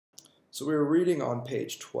So we were reading on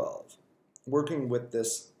page 12, working with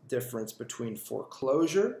this difference between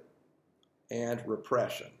foreclosure and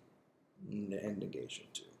repression, and negation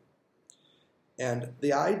too. And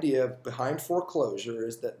the idea behind foreclosure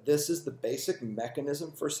is that this is the basic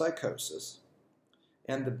mechanism for psychosis,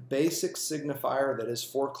 and the basic signifier that is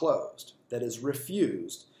foreclosed, that is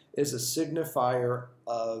refused, is a signifier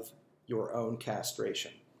of your own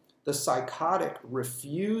castration. The psychotic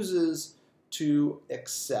refuses to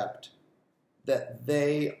accept that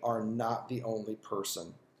they are not the only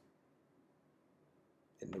person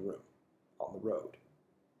in the room, on the road.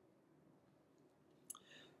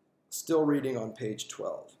 Still reading on page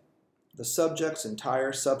 12. The subject's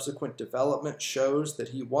entire subsequent development shows that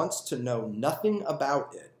he wants to know nothing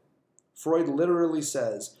about it. Freud literally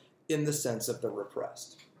says, in the sense of the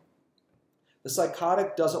repressed. The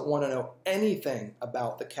psychotic doesn't want to know anything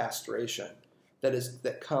about the castration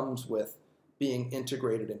that comes with being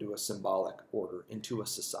integrated into a symbolic order, into a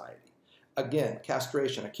society. Again,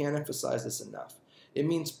 castration, I can't emphasize this enough. It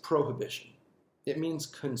means prohibition. It means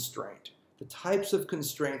constraint. The types of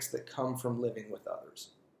constraints that come from living with others,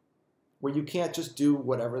 where you can't just do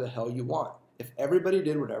whatever the hell you want. If everybody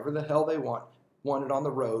did whatever the hell they wanted on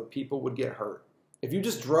the road, people would get hurt. If you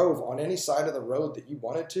just drove on any side of the road that you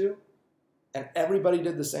wanted to, and everybody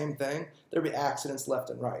did the same thing, there'd be accidents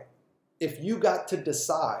left and right. If you got to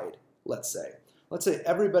decide, let's say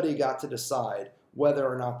everybody got to decide whether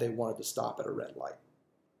or not they wanted to stop at a red light.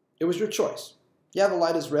 It was your choice. Yeah, the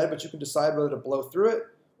light is red, but you can decide whether to blow through it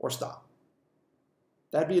or stop.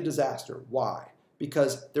 That'd be a disaster. Why?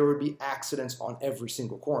 Because there would be accidents on every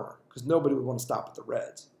single corner, because nobody would want to stop at the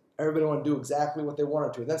reds. Everybody would want to do exactly what they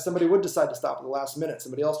wanted to. And then somebody would decide to stop at the last minute.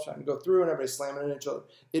 Somebody else trying to go through and everybody slamming into each other.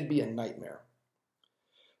 It'd be a nightmare.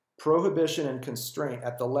 Prohibition and constraint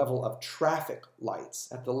at the level of traffic lights,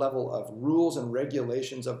 at the level of rules and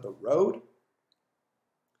regulations of the road,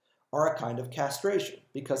 are a kind of castration,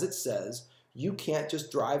 because it says you can't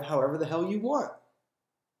just drive however the hell you want.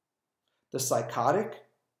 The psychotic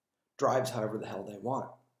drives however the hell they want,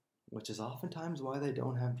 which is oftentimes why they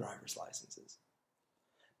don't have driver's licenses.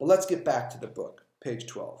 But let's get back to the book, page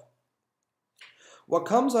 12. What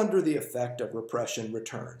comes under the effect of repression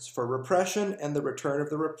returns, for repression and the return of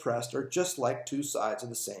the repressed are just like two sides of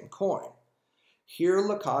the same coin. Here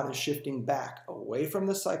Lacan is shifting back away from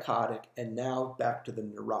the psychotic and now back to the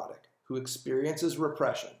neurotic, who experiences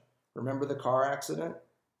repression. Remember the car accident?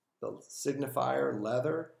 The signifier,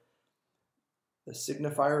 leather? The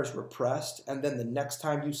signifier is repressed, and then the next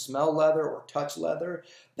time you smell leather or touch leather,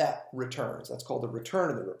 that returns. That's called the return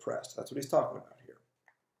of the repressed. That's what he's talking about here.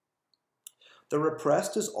 The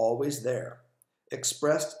repressed is always there,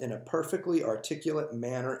 expressed in a perfectly articulate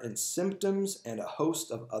manner in symptoms and a host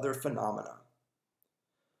of other phenomena.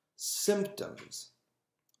 Symptoms.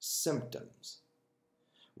 Symptoms.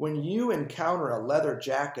 When you encounter a leather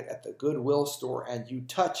jacket at the Goodwill store and you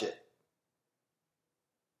touch it,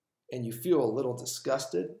 and you feel a little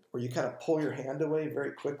disgusted, or you kind of pull your hand away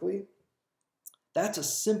very quickly, that's a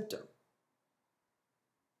symptom.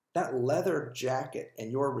 That leather jacket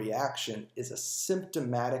and your reaction is a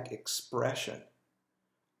symptomatic expression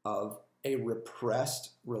of a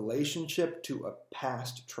repressed relationship to a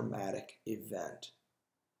past traumatic event.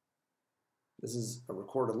 This is a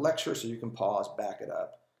recorded lecture, so you can pause, back it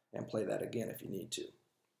up, and play that again if you need to.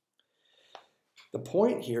 The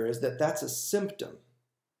point here is that that's a symptom.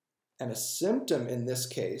 And a symptom in this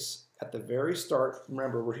case, at the very start,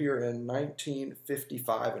 remember we're here in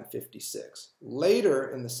 1955 and 56. Later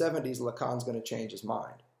in the 70s, Lacan's going to change his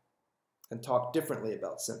mind and talk differently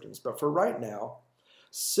about symptoms. But for right now,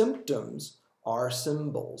 symptoms are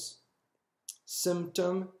symbols.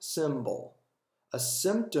 Symptom, symbol. A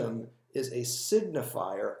symptom is a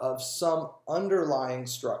signifier of some underlying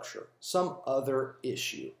structure, some other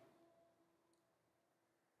issue.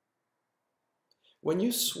 When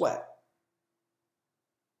you sweat,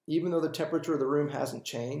 even though the temperature of the room hasn't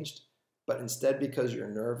changed, but instead because you're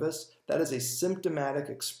nervous, that is a symptomatic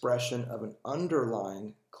expression of an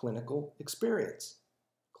underlying clinical experience.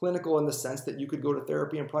 Clinical in the sense that you could go to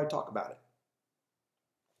therapy and probably talk about it.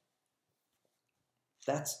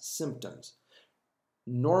 That's symptoms.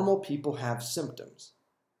 Normal people have symptoms.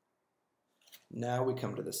 Now we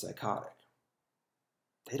come to the psychotic.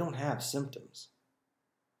 They don't have symptoms.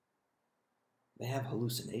 They have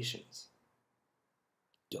hallucinations.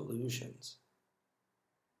 Delusions.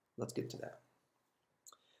 Let's get to that.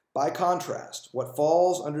 By contrast, what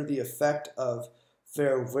falls under the effect of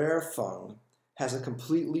Verwerfung has a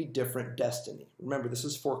completely different destiny. Remember, this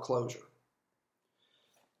is foreclosure.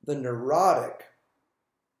 The neurotic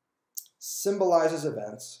symbolizes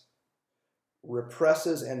events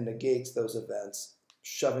represses and negates those events,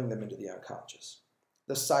 shoving them into the unconscious.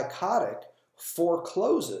 The psychotic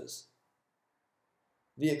forecloses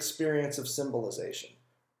the experience of symbolization,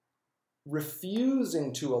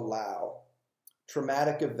 refusing to allow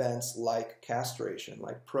traumatic events like castration,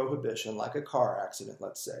 like prohibition, like a car accident,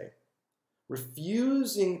 let's say,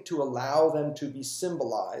 refusing to allow them to be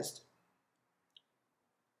symbolized,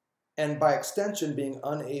 and by extension being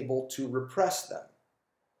unable to repress them.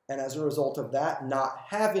 And as a result of that, not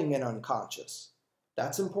having an unconscious.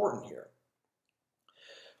 That's important here.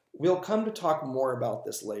 We'll come to talk more about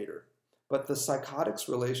this later, but the psychotic's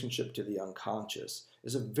relationship to the unconscious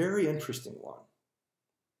is a very interesting one.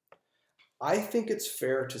 I think it's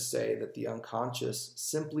fair to say that the unconscious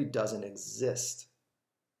simply doesn't exist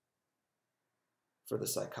for the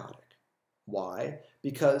psychotic. Why?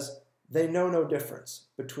 Because they know no difference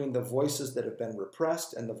between the voices that have been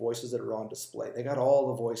repressed and the voices that are on display. They got all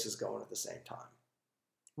the voices going at the same time.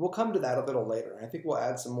 We'll come to that a little later, and I think we'll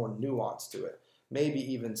add some more nuance to it, maybe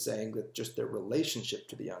even saying that just their relationship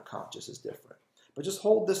to the unconscious is different. But just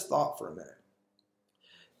hold this thought for a minute.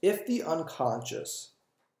 If the unconscious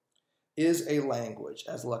is a language,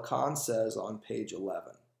 as Lacan says on page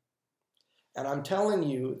 11, and I'm telling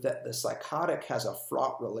you that the psychotic has a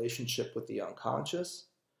fraught relationship with the unconscious,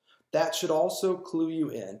 that should also clue you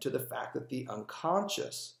in to the fact that the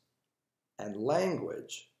unconscious and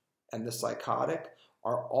language and the psychotic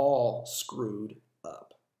are all screwed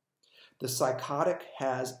up. The psychotic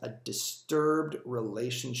has a disturbed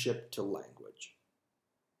relationship to language.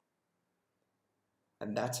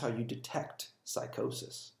 And that's how you detect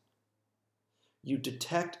psychosis. You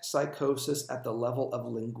detect psychosis at the level of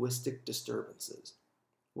linguistic disturbances.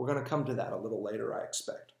 We're going to come to that a little later, I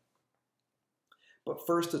expect. But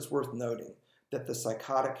first, it's worth noting that the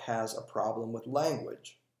psychotic has a problem with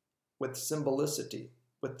language, with symbolicity,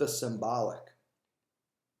 with the symbolic.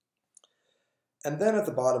 And then at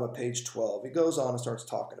the bottom of page 12, he goes on and starts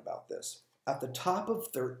talking about this. At the top of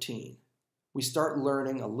 13, we start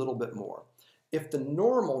learning a little bit more. If the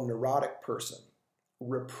normal neurotic person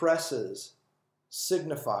represses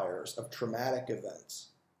signifiers of traumatic events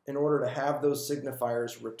in order to have those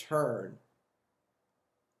signifiers return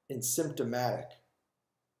in symptomatic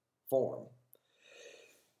form,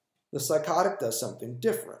 the psychotic does something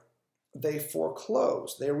different. They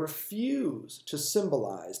foreclose, they refuse to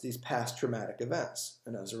symbolize these past traumatic events,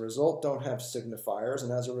 and as a result don't have signifiers,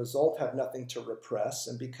 and as a result have nothing to repress,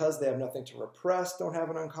 and because they have nothing to repress, don't have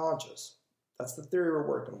an unconscious. That's the theory we're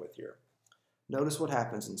working with here. Notice what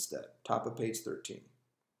happens instead, top of page 13.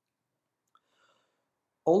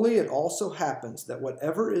 Only it also happens that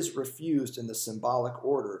whatever is refused in the symbolic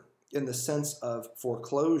order, in the sense of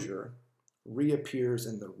foreclosure, reappears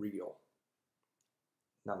in the real.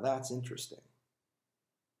 Now that's interesting.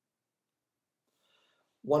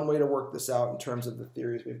 One way to work this out in terms of the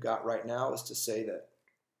theories we've got right now is to say that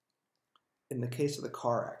in the case of the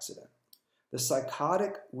car accident, the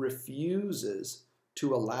psychotic refuses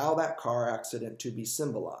to allow that car accident to be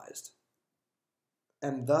symbolized,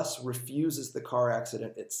 and thus refuses the car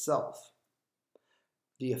accident itself.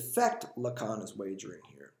 The effect Lacan is wagering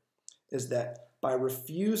here is that by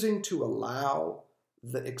refusing to allow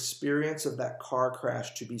the experience of that car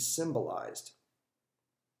crash to be symbolized,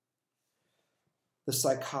 the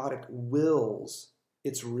psychotic wills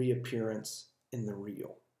its reappearance in the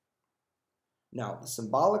real. Now, the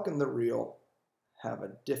symbolic and the real have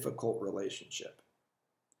a difficult relationship.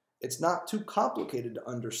 It's not too complicated to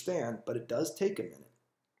understand, but it does take a minute.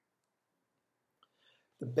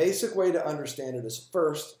 The basic way to understand it is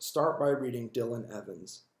first start by reading Dylan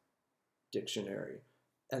Evans' dictionary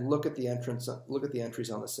and look at the entries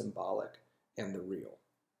on the symbolic and the real.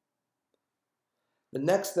 The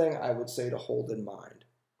next thing I would say to hold in mind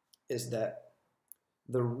is that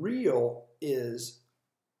the real is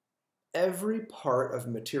every part of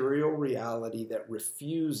material reality that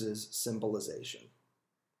refuses symbolization.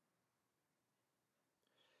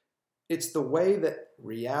 It's the way that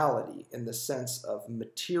reality, in the sense of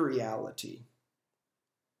materiality,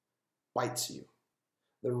 bites you.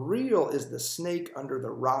 The real is the snake under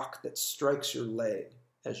the rock that strikes your leg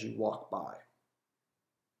as you walk by,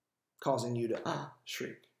 causing you to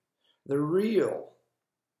shriek. The real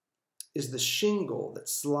is the shingle that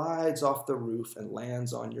slides off the roof and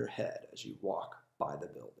lands on your head as you walk by the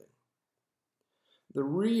building. The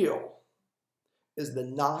real is the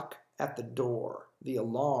knock at the door, the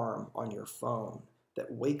alarm on your phone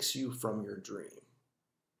that wakes you from your dream.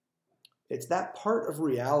 It's that part of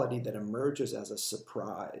reality that emerges as a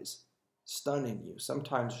surprise, stunning you,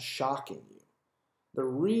 sometimes shocking you. The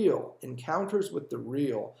real, encounters with the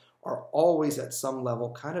real, are always at some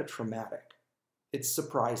level kind of traumatic. It's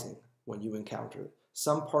surprising when you encounter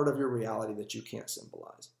some part of your reality that you can't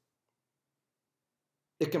symbolize.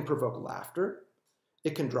 It can provoke laughter.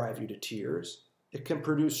 It can drive you to tears. It can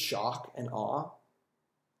produce shock and awe.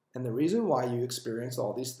 And the reason why you experience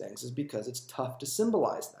all these things is because it's tough to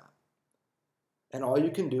symbolize that. And all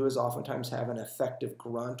you can do is oftentimes have an effective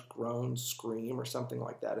grunt, groan, scream, or something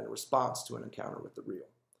like that in response to an encounter with the real.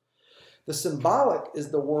 The symbolic is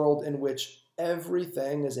the world in which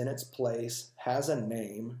everything is in its place, has a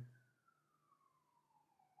name,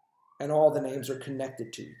 and all the names are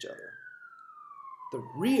connected to each other. The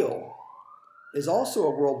real is also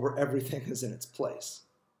a world where everything is in its place,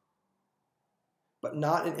 but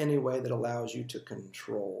not in any way that allows you to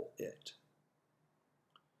control it.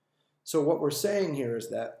 So what we're saying here is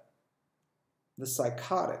that the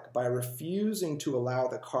psychotic, by refusing to allow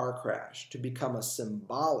the car crash to become a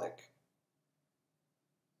symbolic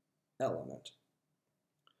element,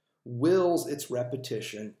 wills its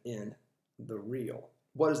repetition in the real.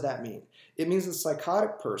 What does that mean? It means the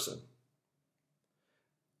psychotic person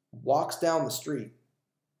walks down the street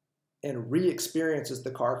and re-experiences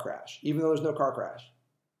the car crash, even though there's no car crash.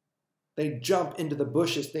 They jump into the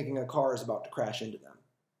bushes thinking a car is about to crash into them.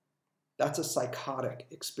 That's a psychotic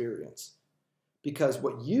experience. Because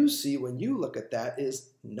what you see when you look at that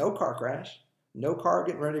is no car crash, no car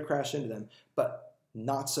getting ready to crash into them, but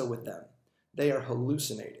not so with them. They are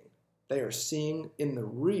hallucinating. They are seeing in the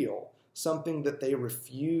real something that they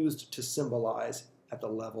refused to symbolize at the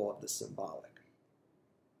level of the symbolic.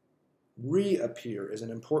 Reappear is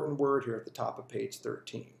an important word here at the top of page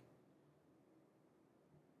 13.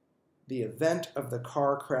 The event of the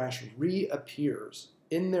car crash reappears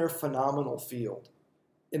in their phenomenal field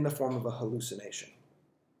in the form of a hallucination.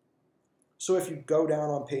 So if you go down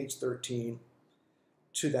on page 13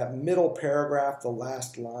 to that middle paragraph, the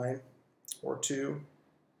last line or two,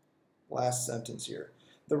 last sentence here,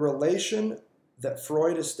 the relation that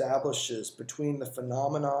Freud establishes between the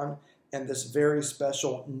phenomenon and this very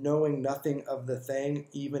special knowing nothing of the thing,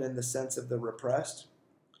 even in the sense of the repressed,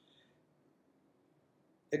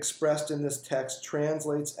 expressed in this text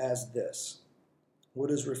translates as this: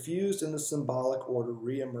 what is refused in the symbolic order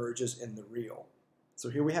reemerges in the real. So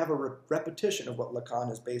here we have a repetition of what Lacan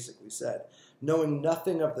has basically said. Knowing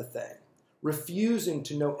nothing of the thing, refusing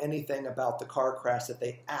to know anything about the car crash that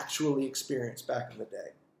they actually experienced back in the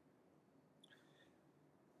day.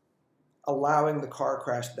 Allowing the car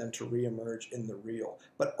crash then to reemerge in the real,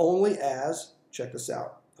 but only as, check this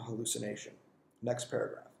out, a hallucination. Next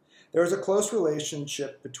paragraph. There is a close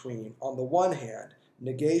relationship between, on the one hand,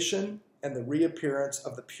 negation and the reappearance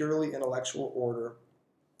of the purely intellectual order,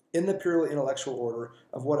 in the purely intellectual order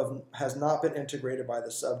of what has not been integrated by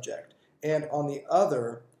the subject, and on the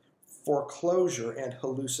other, foreclosure and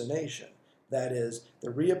hallucination, that is,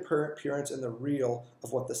 the reappearance in the real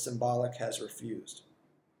of what the symbolic has refused.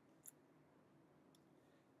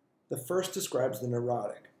 The first describes the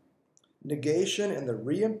neurotic. Negation and the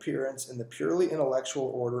reappearance in the purely intellectual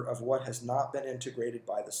order of what has not been integrated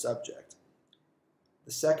by the subject.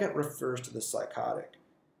 The second refers to the psychotic.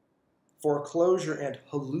 Foreclosure and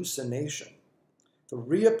hallucination. The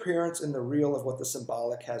reappearance in the real of what the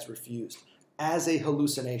symbolic has refused as a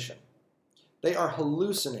hallucination. They are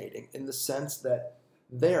hallucinating in the sense that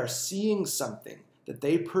they are seeing something that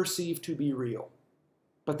they perceive to be real,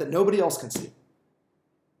 but that nobody else can see.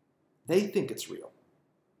 They think it's real.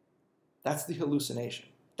 That's the hallucination.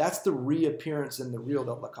 That's the reappearance in the real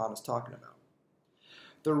that Lacan is talking about.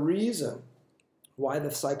 The reason why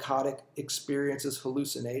the psychotic experiences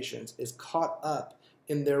hallucinations is caught up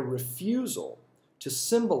in their refusal to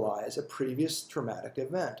symbolize a previous traumatic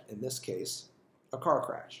event, in this case, a car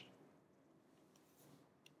crash.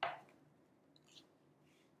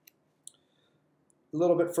 A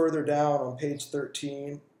little bit further down on page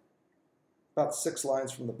 13, about 6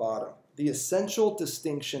 lines from the bottom. The essential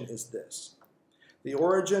distinction is this: the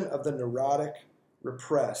origin of the neurotic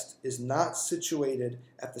repressed is not situated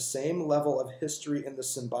at the same level of history in the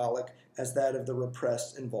symbolic as that of the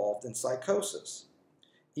repressed involved in psychosis,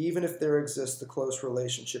 even if there exists a close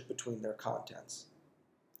relationship between their contents.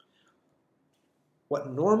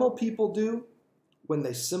 What normal people do when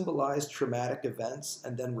they symbolize traumatic events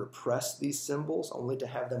and then repress these symbols only to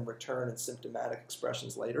have them return in symptomatic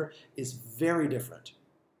expressions later is very different.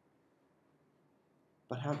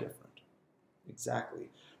 But how different? Exactly.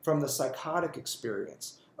 From the psychotic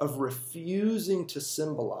experience of refusing to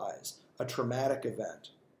symbolize a traumatic event,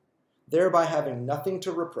 thereby having nothing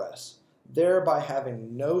to repress, thereby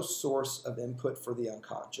having no source of input for the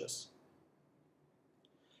unconscious,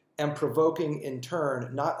 and provoking in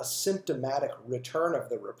turn not a symptomatic return of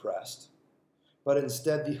the repressed, but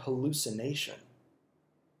instead the hallucination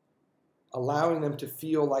allowing them to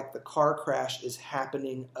feel like the car crash is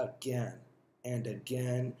happening again and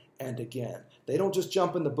again and again. They don't just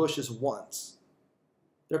jump in the bushes once.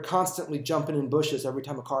 They're constantly jumping in bushes every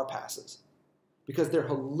time a car passes because they're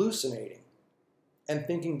hallucinating and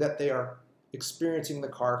thinking that they are experiencing the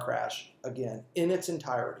car crash again in its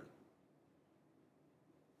entirety.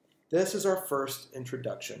 This is our first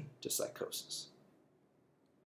introduction to psychosis.